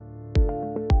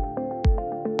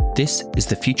This is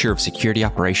the Future of Security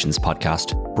Operations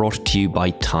podcast, brought to you by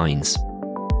Tynes.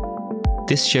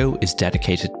 This show is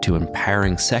dedicated to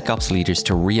empowering SecOps leaders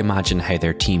to reimagine how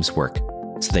their teams work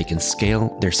so they can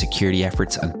scale their security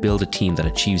efforts and build a team that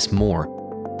achieves more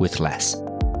with less.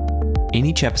 In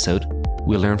each episode,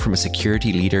 we'll learn from a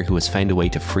security leader who has found a way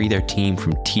to free their team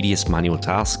from tedious manual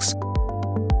tasks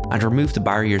and remove the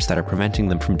barriers that are preventing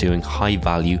them from doing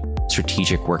high-value,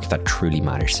 strategic work that truly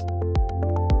matters.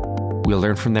 We'll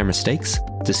learn from their mistakes,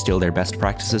 distill their best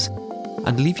practices,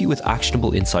 and leave you with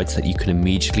actionable insights that you can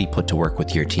immediately put to work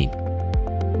with your team.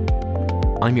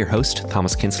 I'm your host,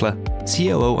 Thomas Kinsella,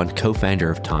 COO and co-founder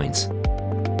of Tynes.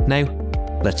 Now,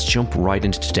 let's jump right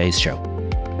into today's show.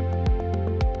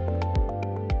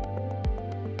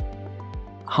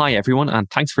 Hi everyone, and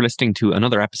thanks for listening to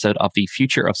another episode of the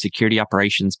Future of Security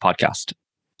Operations podcast.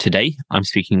 Today, I'm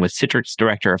speaking with Citrix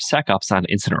Director of SecOps and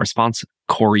Incident Response,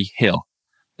 Corey Hill.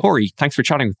 Corey, thanks for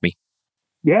chatting with me.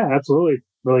 Yeah, absolutely.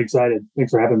 Really excited.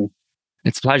 Thanks for having me.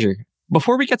 It's a pleasure.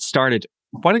 Before we get started,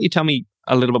 why don't you tell me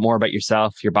a little bit more about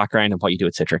yourself, your background, and what you do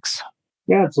at Citrix?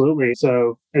 Yeah, absolutely.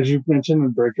 So as you've mentioned,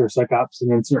 I'm Director of SecOps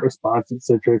and Incident Response at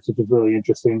Citrix, which is really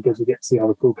interesting because we get to see all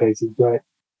the cool cases, right?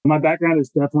 My background is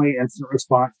definitely incident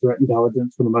response, threat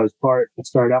intelligence for the most part. I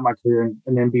started out my career in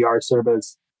an MDR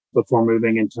service before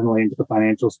moving internally into the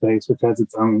financial space, which has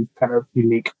its own kind of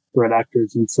unique threat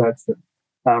actors and such that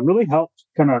really helped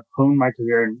kind of hone my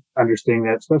career and understanding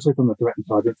that, especially from the threat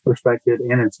intelligence perspective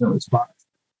and incident response.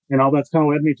 And all that's kind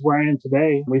of led me to where I am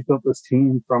today. We've built this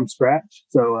team from scratch.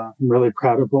 So I'm really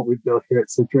proud of what we've built here at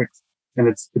Citrix. And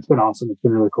it's been awesome. It's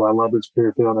been really cool. I love this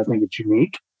career field. I think it's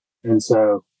unique. And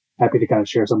so happy to kind of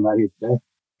share some of that here today.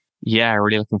 Yeah,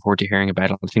 really looking forward to hearing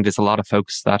about it. I think there's a lot of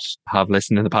folks that have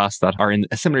listened in the past that are in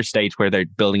a similar stage where they're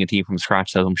building a team from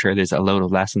scratch. So I'm sure there's a load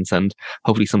of lessons and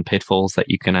hopefully some pitfalls that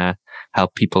you can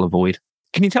help people avoid.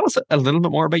 Can you tell us a little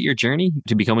bit more about your journey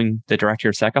to becoming the Director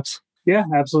of SecOps? Yeah,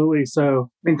 absolutely. So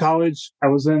in college, I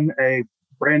was in a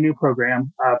brand new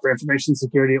program for information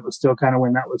security. It was still kind of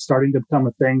when that was starting to become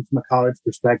a thing from a college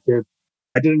perspective.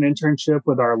 I did an internship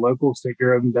with our local State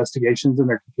Bureau of Investigations in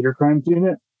their computer crimes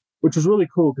unit, which was really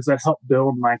cool because that helped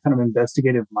build my kind of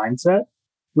investigative mindset,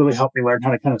 really helped me learn how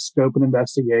to kind of scope an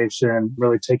investigation,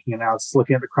 really taking analysis,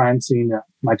 looking at the crime scene.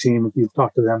 My team, if you've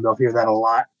talked to them, they'll hear that a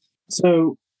lot.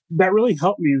 So that really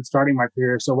helped me in starting my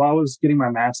career. So while I was getting my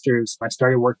master's, I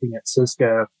started working at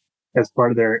Cisco as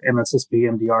part of their MSSP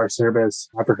MDR service.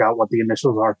 I forgot what the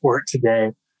initials are for it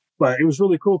today, but it was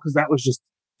really cool because that was just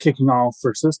kicking off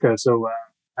for Cisco. So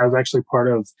I was actually part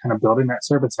of kind of building that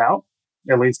service out,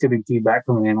 at least getting feedback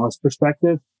from an analyst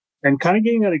perspective and kind of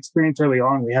getting that experience early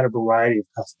on. We had a variety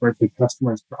of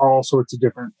customers for all sorts of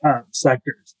different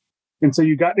sectors. And so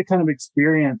you got to kind of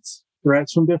experience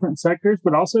threats from different sectors,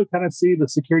 but also kind of see the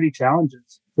security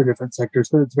challenges for different sectors.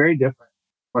 So it's very different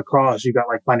across. You got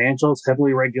like financials,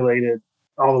 heavily regulated,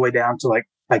 all the way down to like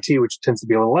IT, which tends to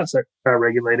be a little less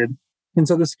regulated. And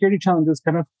so the security challenges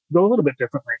kind of go a little bit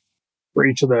differently for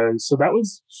each of those. So that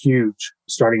was huge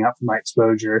starting out from my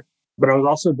exposure. But I was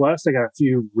also blessed. I got a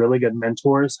few really good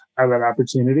mentors out of that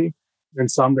opportunity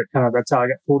and some that kind of, that's how I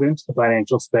got pulled into the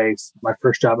financial space. My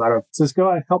first job out of Cisco,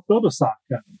 I helped build a SOC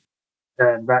company.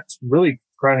 And that's really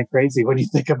kind of crazy when you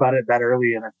think about it that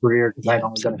early in a career, because I'd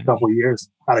only been a couple of years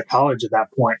out of college at that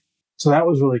point. So that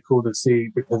was really cool to see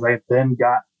because I then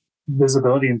got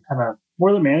visibility in kind of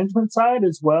more the management side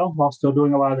as well, while still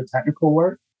doing a lot of the technical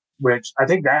work, which I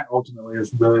think that ultimately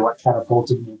is really what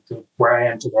catapulted me to where I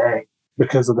am today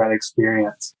because of that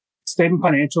experience. Stayed in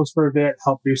financials for a bit,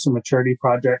 helped do some maturity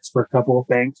projects for a couple of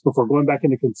banks before going back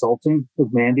into consulting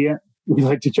with Mandiant. We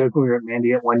like to joke when we were at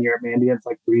Mandiant, 1 year at Mandiant, it's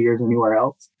like 3 years anywhere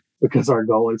else because our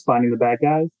goal is finding the bad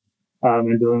guys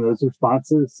and doing those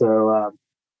responses. So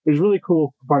it was really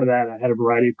cool. Part of that, I had a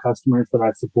variety of customers that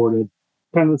I supported,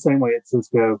 kind of the same way at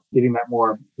Cisco, getting that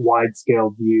more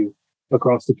wide-scale view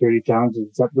across security challenges.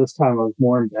 Except this time I was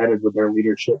more embedded with their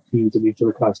leadership teams of each of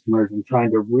the customers and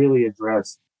trying to really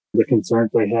address the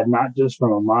concerns they had, not just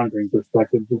from a monitoring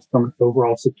perspective, just from an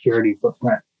overall security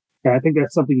footprint. And I think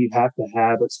that's something you have to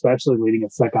have, especially leading a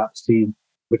SecOps team,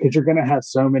 because you're going to have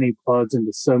so many plugs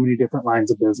into so many different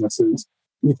lines of businesses.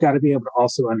 You've got to be able to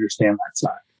also understand that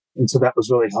side. And so that was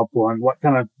really helpful. And what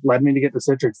kind of led me to get to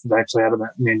Citrix is actually out of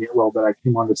that Mandiant role that I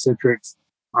came on to Citrix.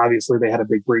 Obviously, they had a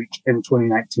big breach in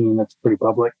 2019. That's pretty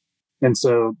public. And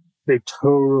so they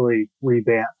totally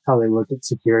revamped how they looked at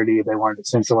security. They wanted to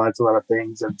centralize a lot of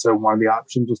things. And so one of the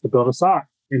options was to build a SOC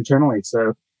internally.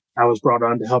 So I was brought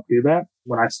on to help do that.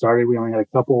 When I started, we only had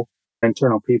a couple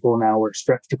internal people. Now we're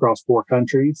stretched across 4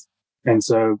 countries. And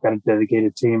so got a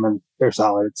dedicated team and they're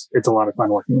solid. It's a lot of fun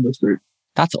working with this group.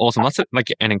 That's awesome. That's like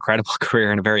an incredible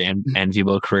career and a very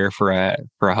enviable career for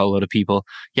a whole lot of people.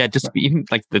 Yeah, just even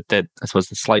like the I suppose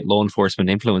the slight law enforcement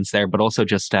influence there, but also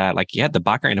just the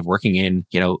background of working in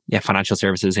financial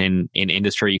services in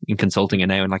industry, in consulting, and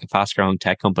now in like a fast growing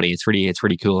tech company. It's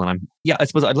really cool. And I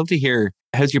suppose I'd love to hear,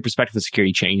 how's your perspective of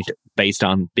security changed based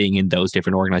on being in those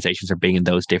different organizations or being in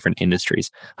those different industries,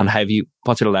 and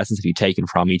what sort of lessons have you taken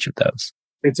from each of those?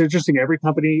 It's interesting. Every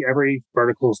company, every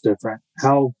vertical is different.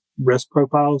 How risk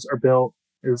profiles are built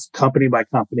is company by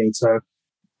company. So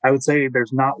I would say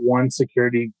there's not one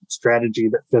security strategy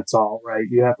that fits all, right?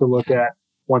 You have to look at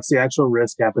what's the actual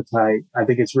risk appetite. I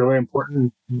think it's really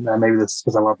important. Maybe this is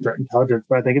because I love threat intelligence,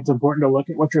 but I think it's important to look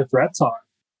at what your threats are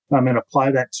and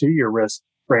apply that to your risk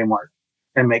framework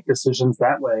and make decisions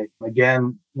that way.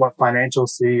 Again, what financials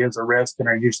see as a risk and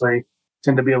are usually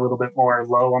tend to be a little bit more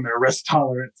low on their risk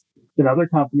tolerance than other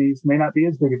companies may not be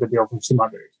as big of a deal for some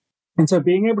others. And so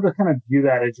being able to kind of view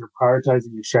that as you're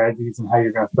prioritizing your strategies and how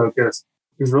you're going to focus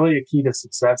is really a key to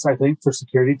success, I think, for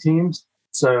security teams.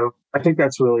 So I think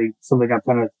that's really something I've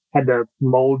kind of had to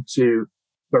mold to,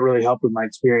 but really help with my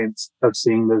experience of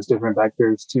seeing those different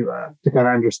vectors to kind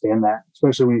of understand that,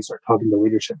 especially when you start talking to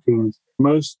leadership teams.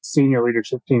 Most senior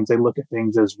leadership teams, they look at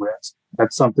things as risk.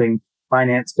 That's something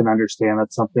finance can understand.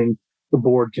 That's something the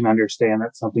board can understand.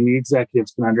 That's something the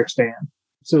executives can understand.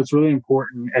 So it's really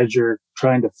important as you're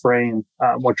trying to frame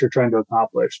what you're trying to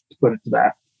accomplish to put it to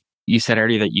that. You said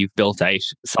earlier that you've built out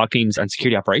SOC teams and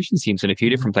security operations teams in a few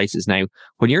different places now.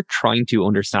 When you're trying to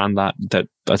understand that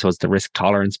I suppose the risk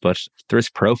tolerance, but the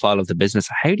risk profile of the business,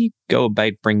 how do you go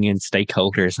about bringing in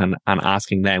stakeholders and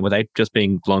asking them without just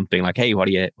being blunt, being like, hey, what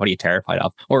are you terrified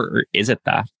of? Or is it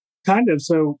that? Kind of.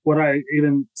 So what I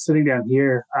even sitting down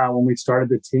here when we started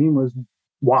the team was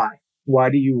why?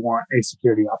 Why do you want a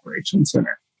security operations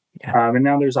center? Yeah. And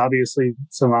now there's obviously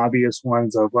some obvious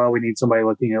ones of, well, we need somebody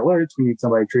looking at alerts. We need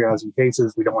somebody triaging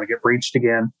cases. We don't want to get breached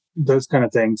again, those kind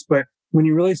of things. But when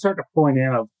you really start to point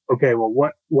in of, okay, well,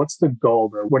 what's the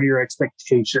goal or what are your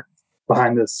expectations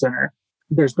behind this center?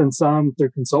 There's been some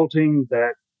through consulting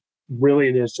that really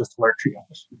it is just alert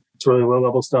triage. It's really low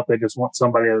level stuff. They just want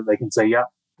somebody that they can say, yep,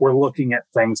 we're looking at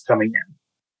things coming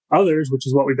in. Others, which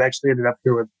is what we've actually ended up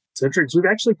here with Citrix, we've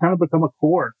actually kind of become a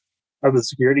core of the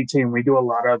security team. We do a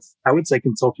lot of, I would say,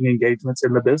 consulting engagements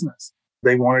in the business.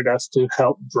 They wanted us to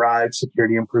help drive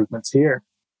security improvements here.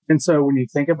 And so when you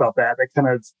think about that, that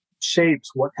kind of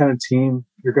shapes what kind of team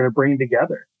you're going to bring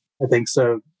together. I think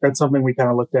so. That's something we kind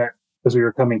of looked at as we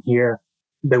were coming here.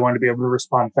 They wanted to be able to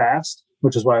respond fast,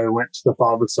 which is why we went to the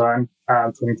follow the sun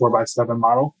 24/7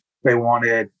 model. They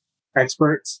wanted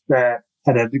experts that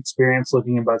had experience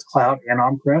looking in both cloud and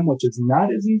on-prem, which is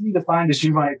not as easy to find as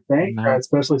you might think,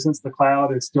 especially since the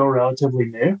cloud is still relatively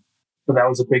new. So that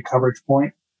was a big coverage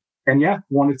point. And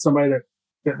wanted somebody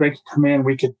that they could come in,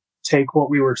 we could take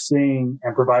what we were seeing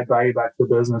and provide value back to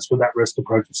the business with that risk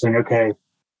approach of saying, okay,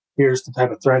 here's the type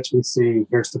of threats we see.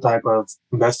 Here's the type of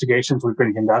investigations we've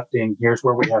been conducting. Here's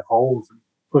where we have holes, and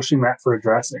pushing that for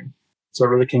addressing. So it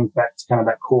really came back to kind of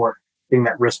that core, being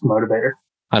that risk motivator.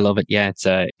 I love it. Yeah, it's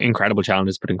incredible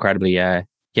challenges, but incredibly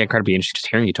interesting just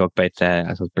hearing you talk about,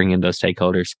 I suppose, bringing in those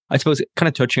stakeholders. I suppose kind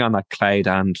of touching on that cloud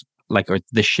and or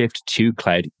the shift to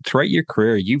cloud. Throughout your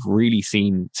career, you've really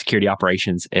seen security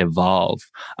operations evolve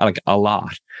a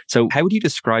lot. So how would you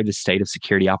describe the state of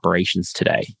security operations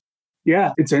today?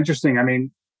 Yeah, it's interesting. I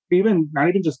mean, not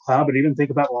even just cloud, but even think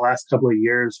about the last couple of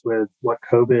years with what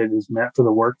COVID has meant for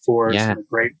the workforce and the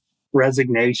great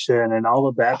resignation and all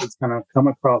of that that's kind of come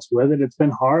across with it. It's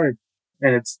been hard,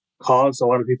 and it's caused a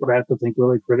lot of people to have to think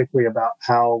really critically about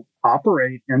how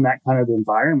operate in that kind of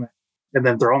environment. And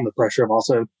then throw on the pressure of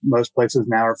also most places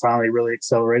now are finally really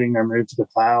accelerating their move to the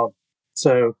cloud.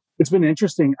 So it's been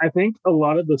interesting. I think a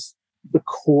lot of the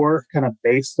core kind of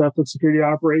base stuff of security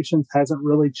operations hasn't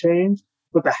really changed,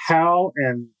 but the how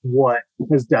and what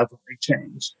has definitely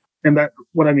changed. And that,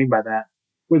 what I mean by that,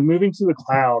 with moving to the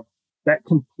cloud, that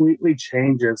completely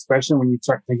changes, especially when you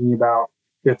start thinking about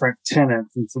different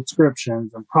tenants and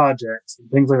subscriptions and projects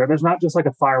and things like that. There's not just like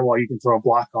a firewall you can throw a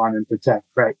block on and protect,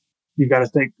 right? You've got to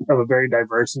think of a very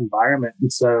diverse environment.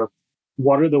 And so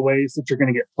what are the ways that you're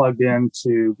going to get plugged in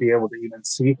to be able to even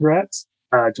see threats,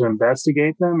 to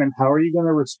investigate them, and how are you going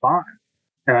to respond?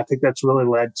 And I think that's really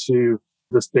led to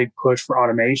this big push for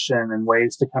automation and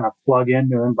ways to kind of plug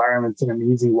into environments in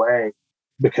an easy way,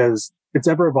 because it's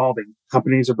ever evolving.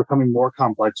 Companies are becoming more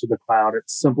complex with the cloud.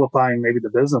 It's simplifying maybe the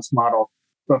business model,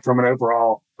 but from an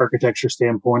overall architecture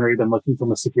standpoint, or even looking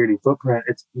from a security footprint,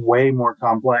 it's way more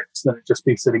complex than it just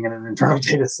be sitting in an internal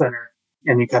data center,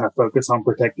 and you kind of focus on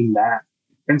protecting that.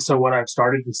 And so what I've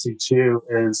started to see too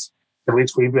is at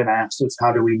least we've been asked, is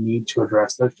how do we need to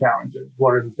address those challenges?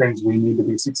 What are the things we need to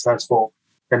be successful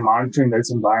in monitoring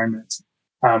those environments,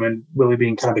 and really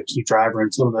being kind of a key driver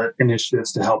in some of the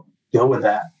initiatives to help deal with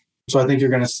that. So I think you're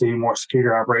going to see more security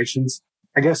operations.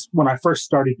 I guess when I first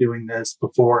started doing this,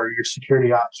 before, your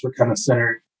security ops were kind of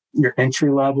centered your entry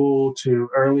level to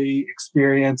early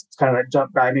experience. It's kind of that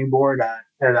jump diving board at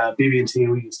BB&T.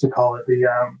 We used to call it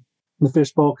the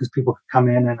fishbowl, because people could come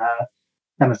in and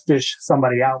kind of fish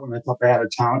somebody out when they thought they had a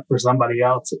talent for somebody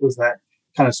else. It was that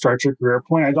kind of start your career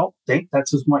point. I don't think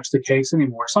that's as much the case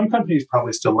anymore. Some companies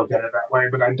probably still look at it that way,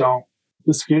 but I don't.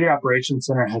 The Security Operations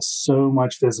Center has so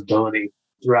much visibility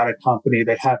throughout a company.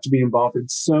 They have to be involved in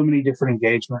so many different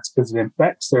engagements because it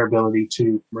affects their ability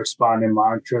to respond and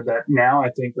monitor that. Now I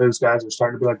think those guys are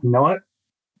starting to be like, you know what?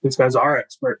 These guys are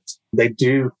experts. They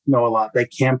do know a lot. They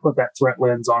can put that threat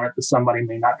lens on it that somebody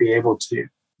may not be able to.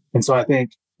 And so I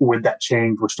think with that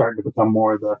change, we're starting to become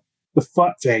more the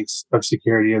front face of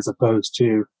security as opposed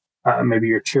to maybe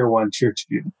your tier 1, tier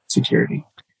 2 security.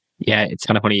 Yeah, it's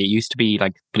kind of funny. It used to be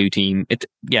like blue team.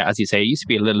 As you say, it used to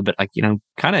be a little bit like,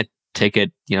 kind of take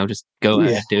it, just go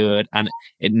and do it. And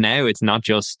now it's not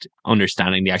just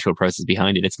understanding the actual process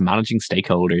behind it. It's managing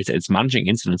stakeholders. It's managing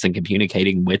incidents and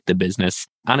communicating with the business.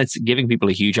 And it's giving people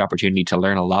a huge opportunity to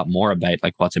learn a lot more about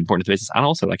like what's important to the business, and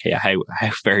also like how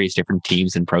various different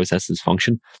teams and processes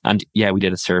function. And we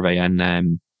did a survey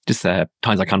on just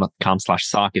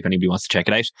times.com/SOC if anybody wants to check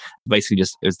it out. Basically,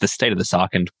 just it was the state of the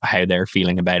SOC and how they're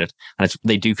feeling about it. And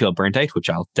they do feel burnt out, which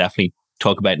I'll definitely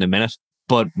talk about in a minute.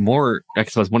 But more, I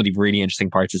suppose, one of the really interesting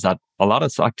parts is that a lot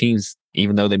of SOC teams,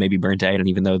 even though they may be burnt out and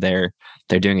even though they're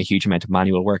doing a huge amount of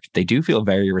manual work, they do feel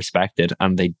very respected,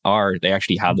 and they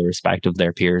actually have the respect of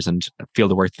their peers and feel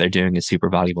the work they're doing is super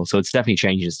valuable. So it's definitely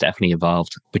changed, it's definitely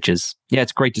evolved, which is,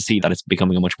 it's great to see that it's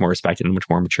becoming a much more respected and much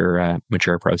more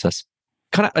mature process.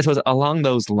 Kind of, I suppose, along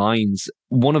those lines,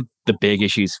 one of the big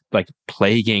issues like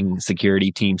plaguing security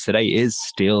teams today is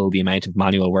still the amount of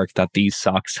manual work that these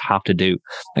SOCs have to do.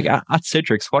 Like at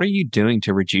Citrix, what are you doing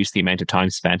to reduce the amount of time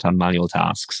spent on manual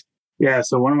tasks? Yeah,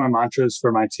 so one of my mantras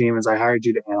for my team is I hired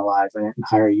you to analyze. I didn't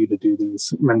hire you to do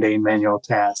these mundane manual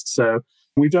tasks. So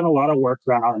we've done a lot of work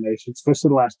around automation, especially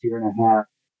the last year and a half,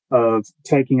 of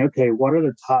taking, okay, what are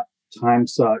the top time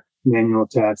suck manual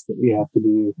tasks that we have to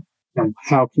do, and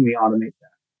how can we automate that?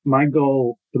 My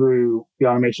goal through the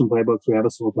automation playbooks, we have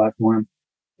a SOAR platform,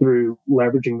 through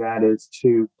leveraging that is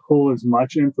to pull as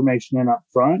much information in up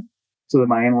front so that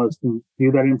my analysts can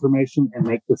view that information and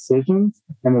make decisions.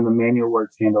 And then the manual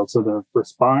work's handled. So the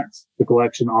response, the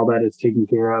collection, all that is taken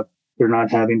care of. They're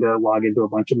not having to log into a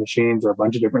bunch of machines or a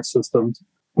bunch of different systems.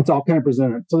 It's all kind of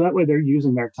presented. So that way they're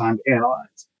using their time to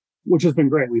analyze, which has been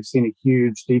great. We've seen a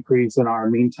huge decrease in our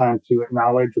mean time to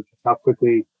acknowledge, which is how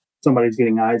quickly somebody's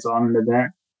getting eyes on an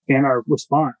event. And our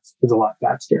response is a lot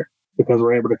faster because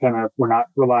we're able to we're not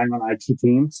relying on IT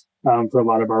teams for a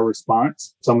lot of our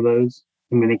response. Some of those,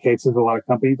 in many cases, a lot of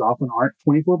companies often aren't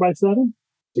 24/7. So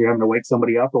you're having to wake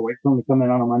somebody up or wait for them to come in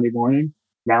on a Monday morning.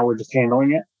 Now we're just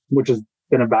handling it, which has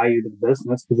been a value to the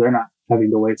business because they're not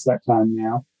having to waste that time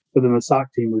now. But then the SOC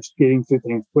team, we're just getting through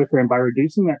things quicker. And by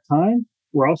reducing that time,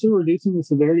 we're also reducing the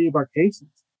severity of our cases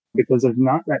because there's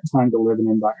not that time to live in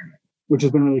an environment, which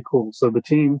has been really cool. So the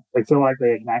team, they feel like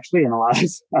they can actually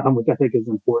analyze, which I think is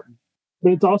important.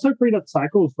 But it's also freed up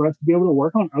cycles for us to be able to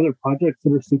work on other projects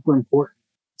that are super important.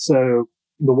 So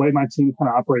the way my team kind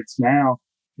of operates now,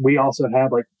 we also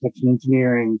have like detection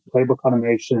engineering, playbook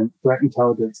automation, threat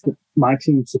intelligence that my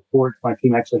team supports. My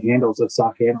team actually handles as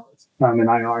SOC analysts and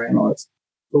IR analysts.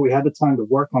 But we had the time to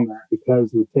work on that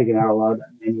because we've taken out a lot of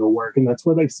that manual work. And that's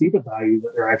where they see the value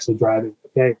that they're actually driving.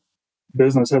 Okay,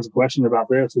 business has a question about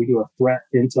this. We do a threat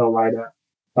intel write-up,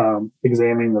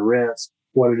 examining the risk,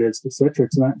 what it is to Citrix,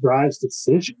 and that drives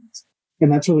decisions.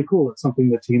 And that's really cool. It's something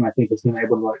the team, I think, has been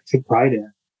able to like take pride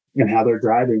in how they're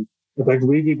driving. In fact,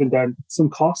 we've even done some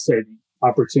cost-saving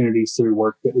opportunities through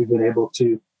work that we've been able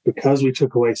to, because we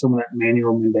took away some of that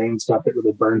manual mundane stuff that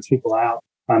really burns people out,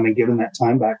 and given that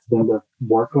time back for them to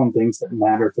work on things that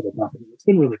matter for the company. It's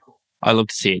been really cool. I love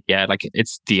to see it. Yeah, like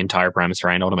it's the entire premise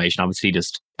around automation, obviously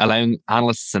just allowing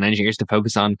analysts and engineers to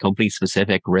focus on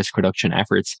company-specific risk reduction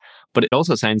efforts. But it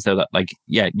also sounds though that like,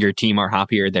 your team are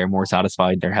happier, they're more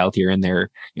satisfied, they're healthier in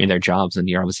their jobs, and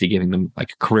you're obviously giving them like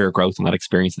career growth and that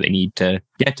experience that they need to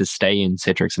get to stay in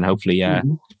Citrix and hopefully,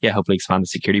 hopefully expand the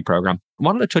security program. I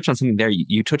wanted to touch on something there.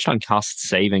 You touched on cost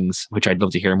savings, which I'd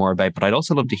love to hear more about, but I'd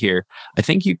also love to hear, I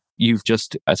think you've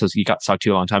just, I suppose you got SOC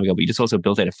 2 a long time ago, but you just also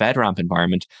built out a FedRAMP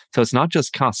environment. So it's not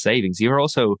just cost savings, you're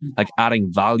also like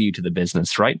adding value to the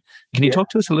business, right? Can you talk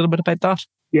to us a little bit about that?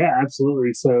 Yeah,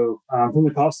 absolutely. So from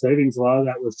the cost savings, a lot of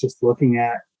that was just looking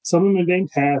at some of the mundane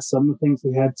tasks, some of the things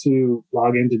we had to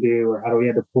log in to do, or how do we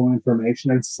had to pull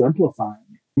information and simplifying.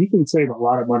 You can save a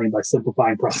lot of money by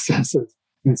simplifying processes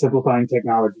and simplifying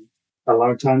technology. A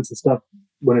lot of times the stuff,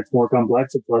 when it's more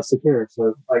complex, it's less secure.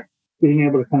 So like being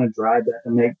able to kind of drive that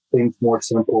and make things more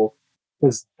simple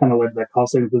has kind of led to that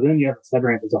cost savings. But then you have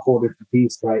FedRAMP as a whole different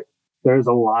piece, right? There's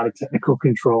a lot of technical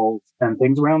controls and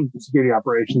things around security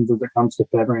operations as it comes to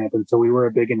FedRAMP. And so we were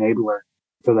a big enabler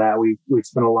for that. We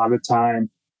spent a lot of time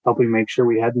helping make sure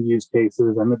we had the use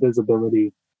cases and the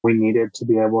visibility we needed to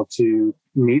be able to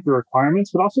meet the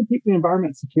requirements, but also keep the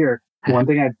environment secure. One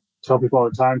thing I tell people all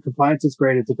the time, compliance is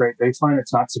great. It's a great baseline.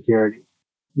 It's not security.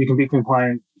 You can be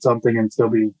compliant with something and still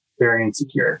be very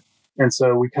insecure. And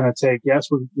so we kind of take, yes,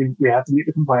 we have to meet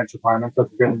the compliance requirements, but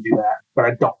we're going to do that. But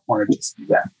I don't want to just do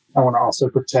that. I want to also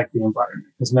protect the environment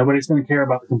because nobody's going to care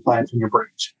about the compliance when you're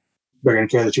breached. They're going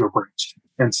to care that you were breached.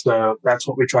 And so that's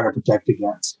what we try to protect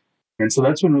against. And so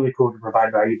that's been really cool to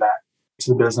provide value back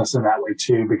to the business in that way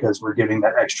too, because we're giving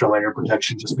that extra layer of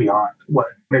protection just beyond what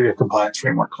maybe a compliance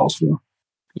framework calls for.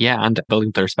 Yeah, and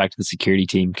building the respect of the security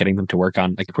team, getting them to work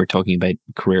on, like if we're talking about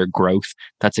career growth,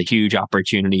 that's a huge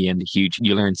opportunity and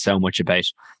you learn so much about,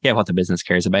 what the business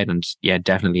cares about. And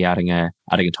definitely adding a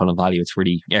ton of value. It's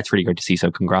really great to see.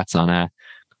 So congrats on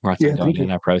going through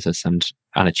that process and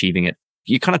achieving it.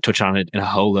 You kind of touch on it in a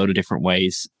whole load of different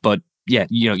ways, but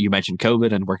you mentioned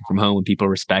COVID and working from home and people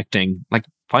respecting, like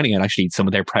finding out actually some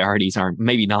of their priorities aren't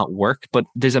maybe not work, but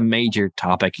there's a major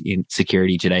topic in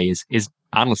security today is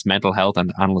analyst mental health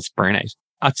and analyst burnout.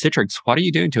 At Citrix, what are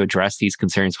you doing to address these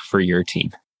concerns for your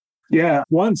team? Yeah,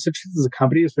 Citrix as a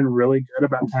company has been really good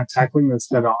about kind of tackling this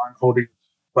head on, holding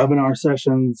webinar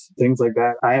sessions, things like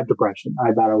that. I have depression.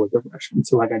 I battle with depression.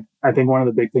 So I think one of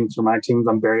the big things for my team is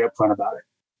I'm very upfront about it.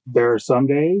 There are some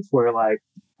days where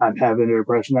I'm having a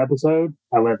depression episode.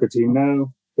 I let the team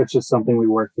know. It's just something we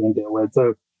work and deal with.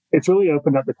 So it's really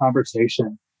opened up the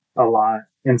conversation a lot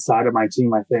inside of my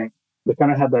team, I think. They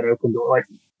kind of have that open door. Like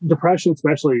depression,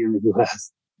 especially in the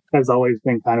US, has always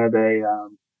been kind of a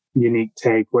unique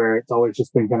take where it's always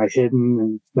just been kind of hidden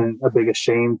and it's been a big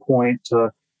shame point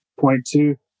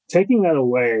to. Taking that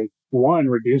away, one,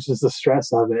 reduces the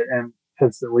stress of it and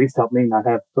has at least helped me not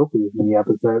have hopefully as many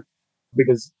episodes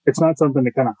because it's not something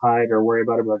to kind of hide or worry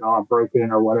about it like, oh, I'm broken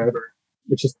or whatever.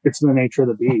 It's the nature of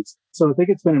the beast. So I think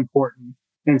it's been important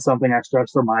and something I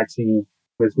stress for my team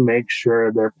is make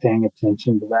sure they're paying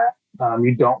attention to that.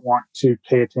 You don't want to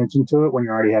pay attention to it when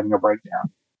you're already having a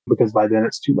breakdown because by then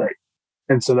it's too late.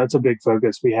 And so that's a big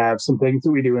focus. We have some things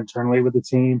that we do internally with the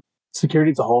team.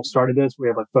 Security as a whole started this. We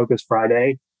have Focus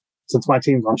Friday. Since my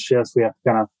team's on shifts, we have to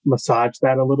kind of massage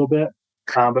that a little bit.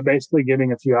 But basically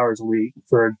giving a few hours a week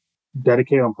for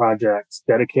dedicate on projects,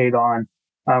 dedicate on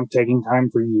taking time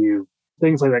for you,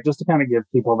 things like that, just to kind of give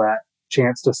people that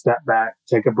chance to step back,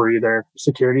 take a breather.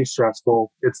 Security is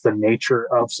stressful. It's the nature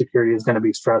of security is going to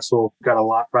be stressful. Got a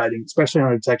lot riding, especially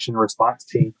on a detection and response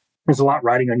team. There's a lot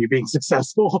riding on you being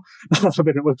successful, but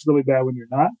it looks really bad when you're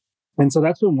not. And so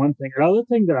that's been one thing. Another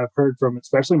thing that I've heard from,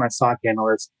 especially my SOC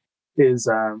analysts, is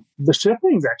the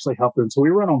shifting's actually helped them. So we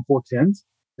run on 410s.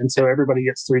 And so everybody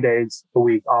gets 3 days a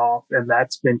week off. And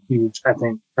that's been huge, I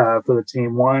think, for the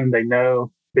team. One, they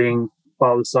know being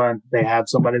follow the sun, they have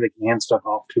somebody they can hand stuff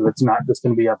off to. It's not just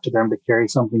going to be up to them to carry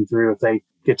something through if they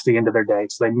get to the end of their day.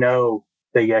 So they know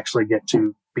they actually get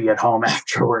to be at home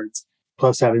afterwards,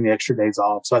 plus having the extra days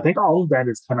off. So I think all of that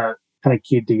is kind of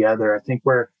keyed together. I think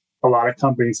where a lot of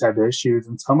companies have issues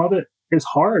and some of it is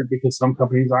hard because some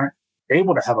companies aren't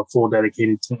able to have a full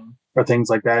dedicated team or things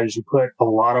like that. As you put a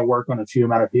lot of work on a few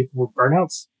amount of people,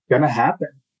 burnout's going to happen.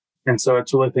 And so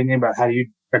it's really thinking about how do you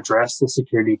address the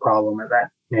security problem of that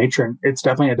nature. And it's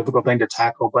definitely a difficult thing to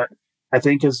tackle, but I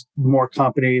think as more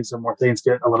companies and more things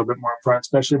get a little bit more upfront,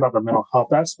 especially about the mental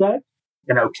health aspect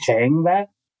and okaying that,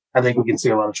 I think we can see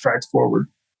a lot of strides forward.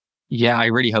 Yeah, I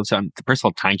really hope so. And first of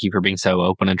all, thank you for being so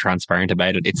open and transparent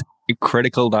about it. It's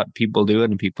critical that people do it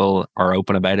and people are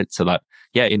open about it so that,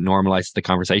 it normalizes the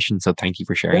conversation. So thank you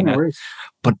for sharing that.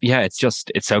 But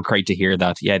it's so great to hear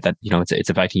that, it's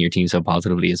affecting your team so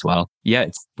positively as well.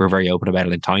 We're very open about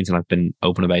it at times. And I've been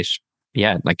open about,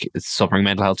 suffering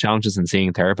mental health challenges and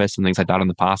seeing therapists and things like that in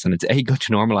the past. And it's good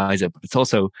to normalize it. But it's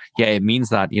also, it means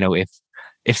that,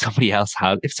 if somebody has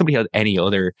any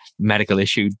other medical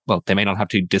issue, well, they may not have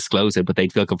to disclose it, but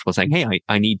they'd feel comfortable saying, hey,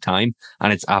 I need time.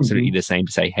 And it's absolutely the same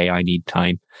to say, hey, I need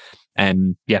time.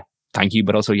 Thank you.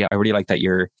 But also, I really like that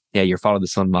your follow the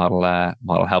sun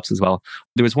model helps as well.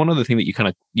 There was one other thing that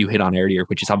you hit on earlier,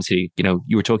 which is obviously,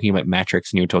 you were talking about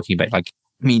metrics and you were talking about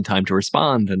mean time to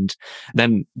respond. And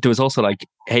then there was also like,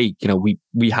 hey,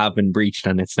 we have been breached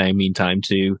and it's now mean time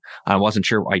to, I wasn't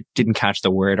sure, I didn't catch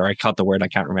the word, or I caught the word, I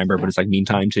can't remember, but it's like mean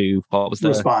time to, what was the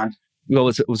Respond. Well,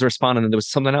 it was respond, and then there was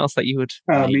something else that you would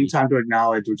mean time to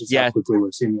acknowledge, which is how quickly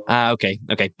we're seeing it. Okay.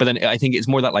 But then I think it's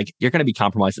more that like you're going to be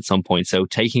compromised at some point. So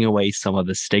taking away some of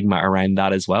the stigma around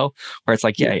that as well, where it's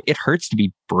like, it hurts to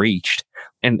be breached,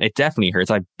 and it definitely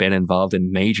hurts. I've been involved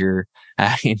in major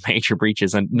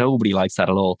breaches, and nobody likes that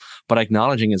at all. But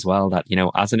acknowledging as well that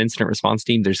as an incident response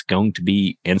team, there's going to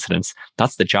be incidents.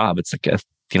 That's the job. It's like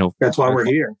that's why we're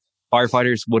here.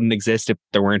 Firefighters wouldn't exist if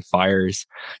there weren't fires.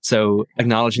 So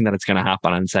acknowledging that it's going to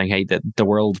happen and saying, hey, that the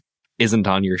world isn't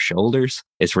on your shoulders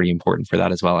is really important for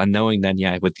that as well. And knowing then,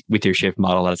 with your shift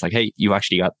model, that it's like, hey, you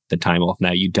actually got the time off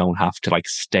now. You don't have to like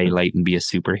stay late and be a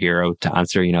superhero to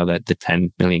answer, the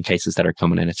 10 million cases that are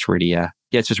coming in. It's really,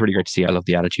 it's just really great to see. I love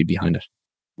the attitude behind it.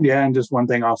 Yeah. And just one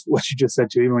thing off what you just said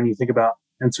too, even when you think about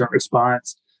incident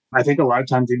response, I think a lot of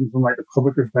times, even from like the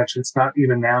public perspective, it's not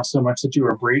even now so much that you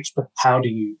were breached, but how do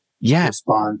you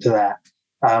respond to that?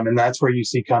 And that's where you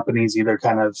see companies either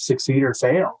kind of succeed or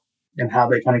fail, and how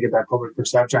they kind of get that public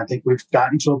perception. I think we've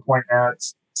gotten to a point now,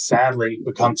 it's sadly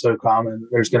become so common that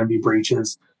there's going to be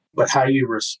breaches, but how you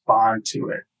respond to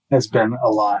it has been a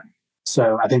lot.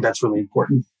 So I think that's really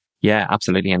important. Yeah,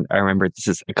 absolutely. And I remember this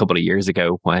is a couple of years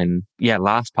ago when,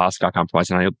 LastPass got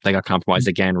compromised, and I know they got compromised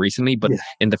again recently, but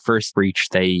in the first breach,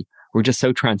 they were just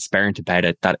so transparent about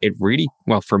it that it really,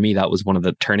 well, for me, that was one of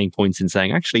the turning points in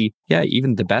saying, actually,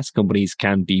 even the best companies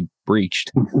can be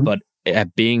breached, but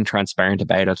being transparent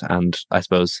about it, and I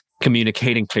suppose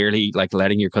communicating clearly, like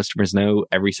letting your customers know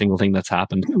every single thing that's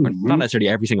happened, not necessarily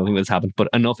every single thing that's happened, but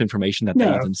enough information that they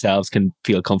themselves can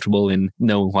feel comfortable in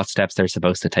knowing what steps they're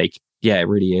supposed to take. Yeah, it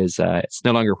really is. It's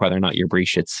no longer whether or not you're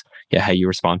breached. It's how you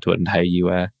respond to it and how you,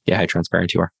 how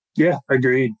transparent you are. Yeah,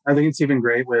 agreed. I think it's even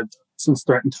great since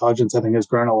threat intelligence, I think, has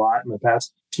grown a lot in the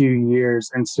past few years,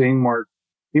 and seeing more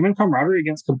even camaraderie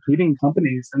against competing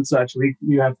companies and such.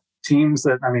 You have teams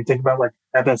that, think about like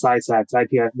FSI, SACs,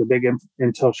 ITF, the big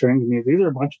intel sharing community. These are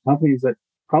a bunch of companies that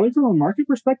probably from a market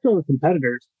perspective are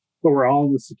competitors, but we're all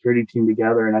in the security team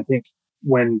together. And I think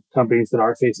when companies that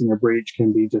are facing a breach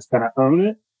can be just kind of own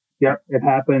it. Yep, it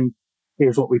happened.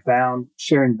 Here's what we found.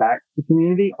 Sharing back to the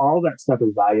community, all that stuff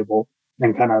is valuable,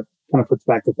 and kind of puts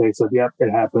back the face of, yep,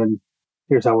 it happened.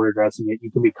 Here's how we're addressing it. You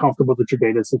can be comfortable that your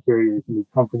data is secure. You can be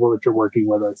comfortable that you're working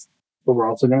with us. But we're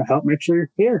also going to help make sure you're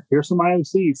here. Here's some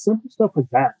IOCs, simple stuff like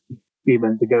that.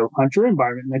 Even to go hunt your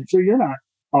environment, make sure you're not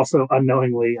also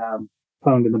unknowingly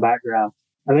pwned in the background.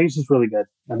 I think it's just really good.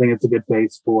 I think it's a good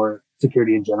base for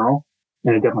security in general,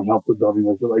 and it definitely helps with building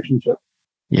those relationships.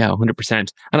 Yeah,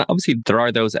 100%. And obviously there are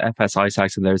those FSI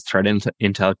sites and there's threat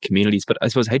intel communities, but I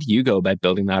suppose, how do you go about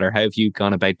building that, or how have you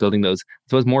gone about building those, I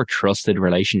suppose, more trusted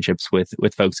relationships with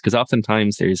folks? Because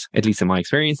oftentimes there's, at least in my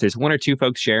experience, there's one or two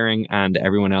folks sharing and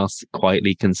everyone else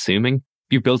quietly consuming.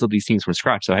 You've built up these teams from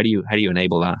scratch. So how do you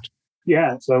enable that?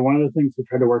 Yeah. So one of the things we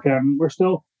try to work out, and we're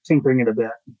still tinkering it a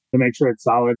bit to make sure it's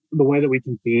solid, the way that we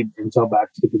can feed intel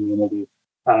back to the community.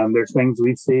 There's things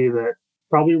we see that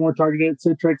probably more targeted at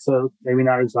Citrix, so maybe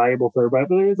not as valuable for everybody,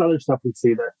 but there is other stuff we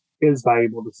see that is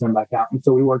valuable to send back out. And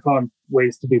so we work on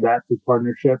ways to do that through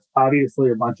partnerships. Obviously,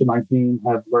 a bunch of my team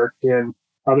have worked in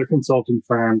other consulting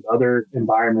firms, other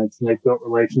environments, and they've built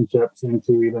relationships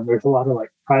into even, there's a lot of like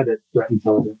private threat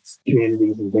intelligence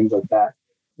communities and things like that.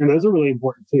 And those are really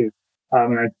important too.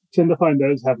 And I tend to find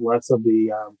those have less of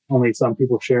the only some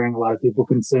people sharing, a lot of people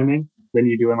consuming than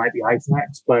you do in like the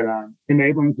ISACs, but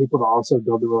enabling people to also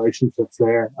build the relationships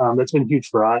there. That's been huge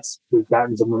for us. We've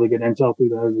gotten some really good intel through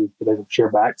those. We've been able to share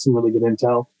back some really good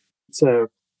intel. So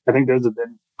I think those have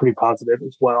been pretty positive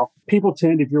as well. People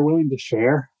tend, if you're willing to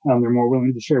share, they're more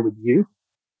willing to share with you,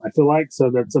 I feel like.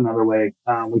 So that's another way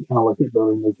we kind of look at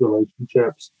building those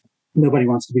relationships. Nobody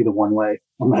wants to be the one way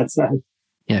on that side.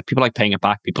 Yeah, people like paying it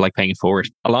back. People like paying it forward.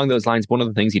 Along those lines, one of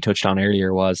the things you touched on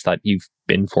earlier was that you've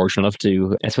been fortunate enough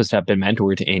to, I suppose, to have been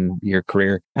mentored in your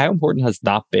career. How important has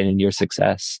that been in your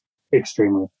success?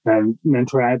 Extremely. And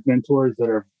I have mentors that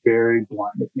are very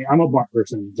blunt with me. I'm a blunt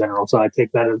person in general, so I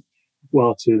take that as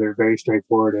well too. They're very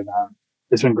straightforward, and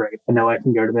it's been great. I know I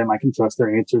can go to them. I can trust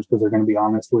their answers because they're going to be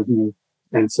honest with me.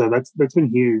 And so that's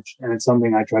been huge. And it's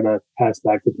something I try to pass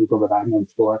back to people that I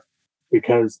mentor,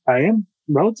 because I am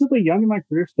relatively young in my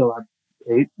career still.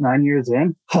 I'm 8-9 years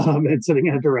in and sitting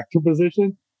in a director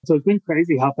position. So it's been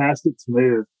crazy how fast it's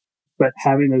moved. But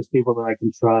having those people that I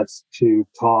can trust to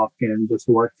talk and just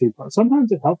work through,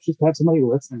 sometimes it helps just to have somebody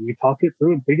listen. You talk it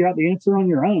through and figure out the answer on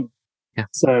your own. Yeah.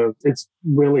 So it's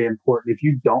really important. If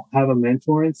you don't have a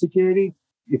mentor in security,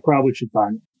 you probably should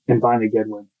find it. and find a good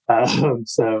one.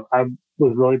 So I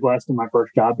was really blessed in my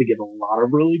first job to get a lot of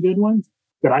really good ones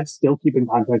that I still keep in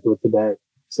contact with today.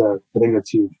 So I think that's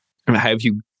huge. And how have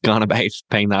you gone about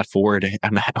paying that forward?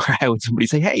 And how would somebody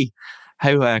say, hey,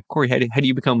 Corey, how do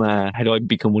you become, how do I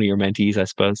become one of your mentees, I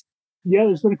suppose? Yeah,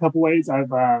 there's been a couple ways. I've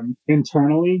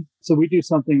internally, so we do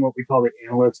something what we call the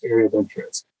analyst area of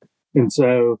interest. And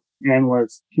so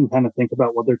analysts can kind of think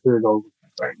about what their career goals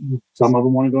are, right? Some of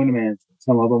them want to go into management.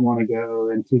 Some of them want to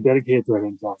go into dedicated threat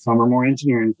intel. Some are more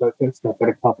engineering focused. I've got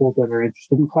a couple that are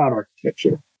interested in cloud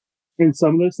architecture. And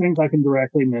some of those things I can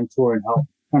directly mentor and help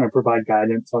kind of provide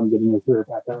guidance on getting a career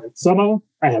path out. Some of them,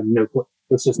 I have no clue.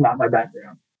 That's just not my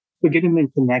background. But getting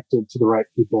them connected to the right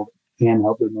people can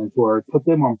help them mentor, put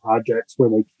them on projects where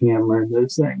they can learn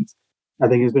those things, I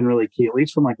think has been really key, at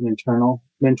least from like an internal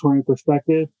mentoring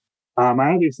perspective. I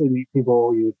obviously meet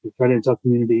people through threat intel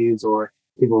communities or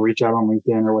people reach out on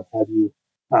LinkedIn or what have you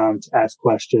to ask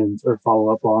questions or follow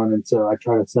up on. And so I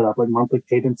try to set up like monthly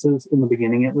cadences in the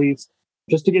beginning, at least,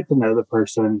 just to get to know the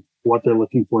person, what they're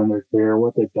looking for in their career,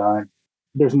 what they've done.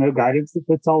 There's no guidance that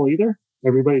fits all either.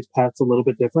 Everybody's path's a little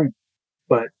bit different,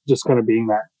 but just kind of being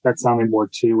that sounding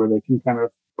board too, where they can kind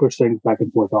of push things back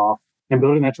and forth off and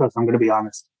building that trust. I'm going to be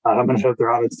honest. I'm going to hope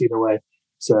they're honest either way.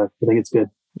 So I think it's good.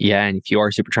 Yeah, and if you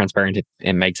are super transparent,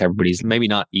 it makes everybody's maybe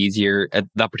not easier at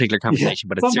that particular conversation,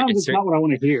 but sometimes it's not what I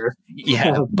want to hear.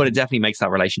 Yeah, but it definitely makes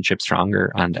that relationship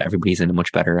stronger, and everybody's in a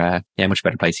much better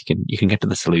place. You can get to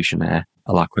the solution a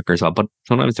lot quicker as well. But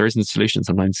sometimes there isn't a solution.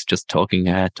 Sometimes just talking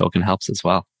helps as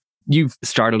well. You've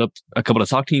started up a couple of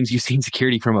SOC teams. You've seen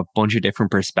security from a bunch of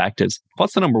different perspectives.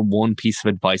 What's the number one piece of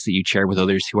advice that you'd share with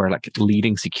others who are like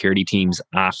leading security teams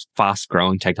at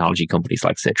fast-growing technology companies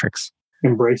like Citrix?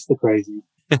 Embrace the crazy.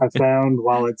 I found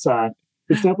while it's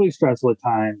definitely stressful at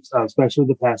times, especially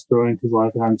with the fast growing, because a lot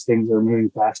of times things are moving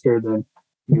faster than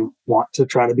you want to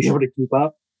try to be able to keep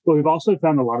up. But we've also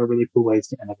found a lot of really cool ways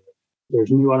to innovate.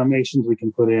 There's new automations we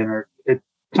can put in, or it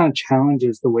kind of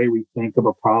challenges the way we think of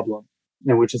a problem,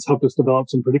 and which has helped us develop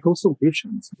some pretty cool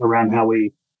solutions around how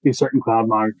we do certain cloud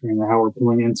monitoring or how we're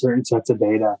pulling in certain sets of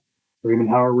data, or even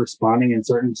how we're responding in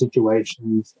certain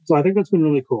situations. So I think that's been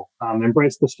really cool.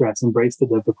 Embrace the stress, embrace the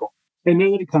difficult. And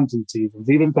know that it comes in seasons.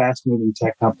 Even fast-moving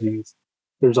tech companies,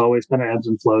 there's always kind of ebbs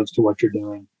and flows to what you're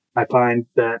doing. I find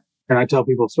that, and I tell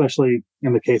people, especially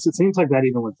in the case, it seems like that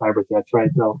even with cyber threats,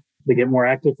 right? They get more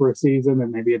active for a season,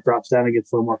 and maybe it drops down and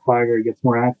gets a little more quieter, it gets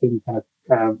more active and kind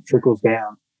of trickles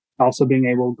down. Also being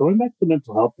able, going back to the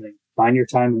mental health thing, find your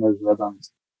time in those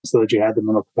rhythms so that you have the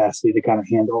mental capacity to kind of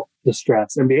handle the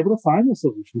stress and be able to find the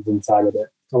solutions inside of it.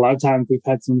 A lot of times we've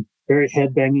had some very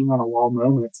head banging on a wall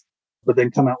moments, but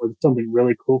then come out with something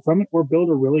really cool from it or build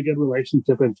a really good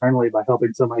relationship internally by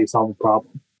helping somebody solve a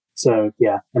problem. So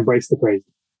yeah, embrace the crazy.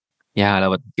 Yeah, I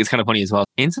know. It's kind of funny as well.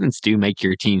 Incidents do make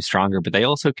your team stronger, but they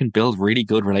also can build really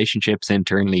good relationships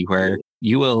internally where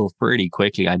you will pretty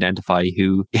quickly identify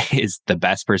who is the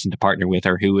best person to partner with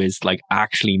or who is like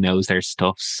actually knows their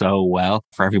stuff so well.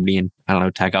 For everybody in, I don't know,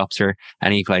 tech ops or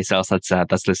any place else that's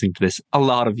listening to this, a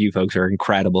lot of you folks are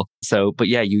incredible. So, but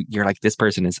yeah, you're like, this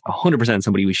person is 100%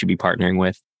 somebody we should be partnering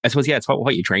with. I suppose, yeah, it's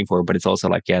what you train for, but it's also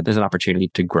like, yeah, there's an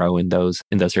opportunity to grow in those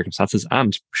circumstances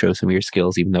and show some of your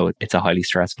skills, even though it's a highly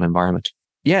stressful environment.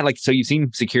 Yeah, like, so you've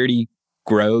seen security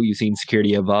grow, you've seen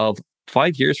security evolve.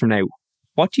 5 years from now,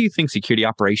 what do you think security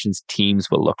operations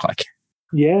teams will look like?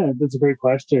 Yeah, that's a great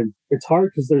question. It's hard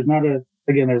because there's not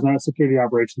a security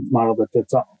operations model that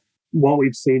fits all. What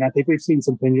we've seen, I think we've seen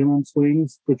some pendulum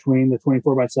swings between the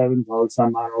 24/7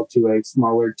 sun model to a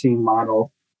smaller team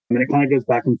model. I mean, it kind of goes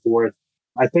back and forth.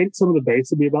 I think some of the base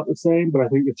will be about the same, but I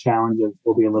think the challenges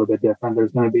will be a little bit different.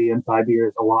 There's going to be, in 5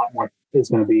 years, a lot more is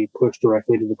going to be pushed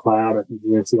directly to the cloud. I think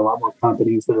you're going to see a lot more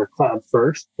companies that are cloud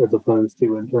first as opposed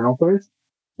to internal first.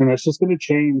 And that's just going to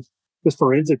change because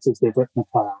forensics is different in the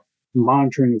cloud.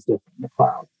 Monitoring is different in the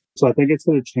cloud. So I think it's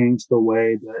going to change the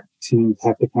way that teams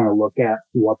have to kind of look at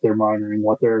what they're monitoring,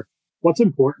 what's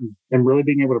important, and really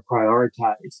being able to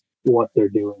prioritize what they're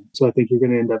doing. So I think you're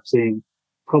going to end up seeing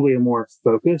probably a more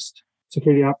focused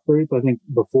security ops group. I think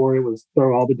before it was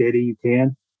throw all the data you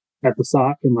can at the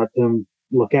SOC and let them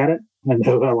look at it. I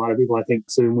know a lot of people, I think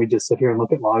soon we just sit here and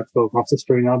look at logs, go across the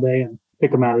string all day and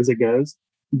pick them out as it goes.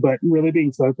 But really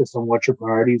being focused on what your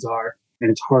priorities are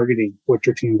and targeting what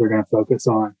your teams are going to focus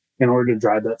on in order to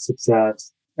drive that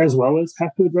success, as well as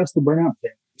have to address the burnout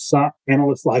thing. SOC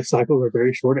analyst life cycles are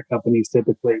very short at companies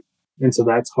typically. And so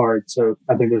that's hard. So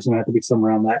I think there's going to have to be some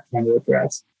around that trying to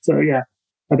address. So yeah,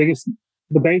 I think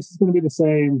the base is going to be the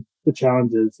same. The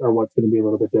challenges are what's going to be a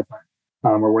little bit different,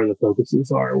 or where the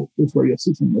focuses are is where you'll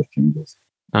see some of those changes.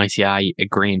 Nice. Yeah, I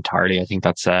agree entirely. I think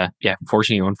that's,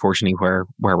 unfortunately where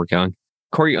we're going.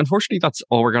 Corey, unfortunately, that's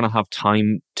all we're going to have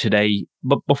time today.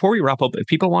 But before we wrap up, if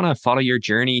people want to follow your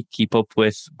journey, keep up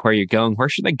with where you're going, where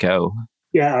should they go?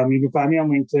 Yeah, I mean, you can find me on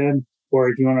LinkedIn, or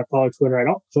if you want to follow Twitter, I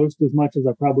don't post as much as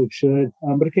I probably should,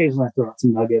 but occasionally I throw out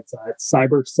some nuggets. It's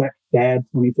CyberSecDad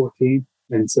 2014.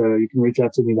 And so you can reach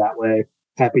out to me that way.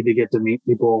 Happy to get to meet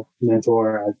people,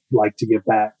 mentor. I'd like to give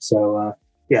back. So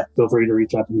feel free to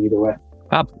reach out to me either way.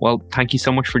 Fab. Well, thank you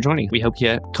so much for joining. We hope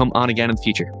you come on again in the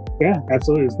future. Yeah,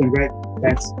 absolutely. It's been great.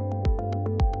 Thanks.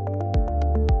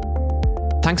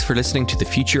 Thanks for listening to the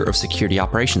Future of Security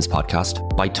Operations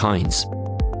podcast by Tynes.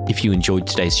 If you enjoyed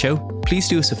today's show, please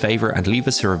do us a favor and leave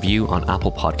us a review on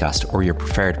Apple Podcast or your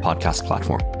preferred podcast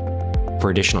platform.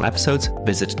 For additional episodes,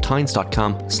 visit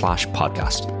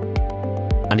tynes.com/podcast.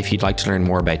 And if you'd like to learn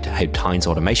more about how Tynes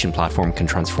automation platform can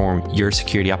transform your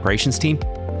security operations team,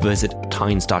 visit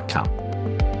tynes.com.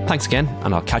 Thanks again,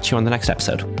 and I'll catch you on the next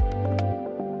episode.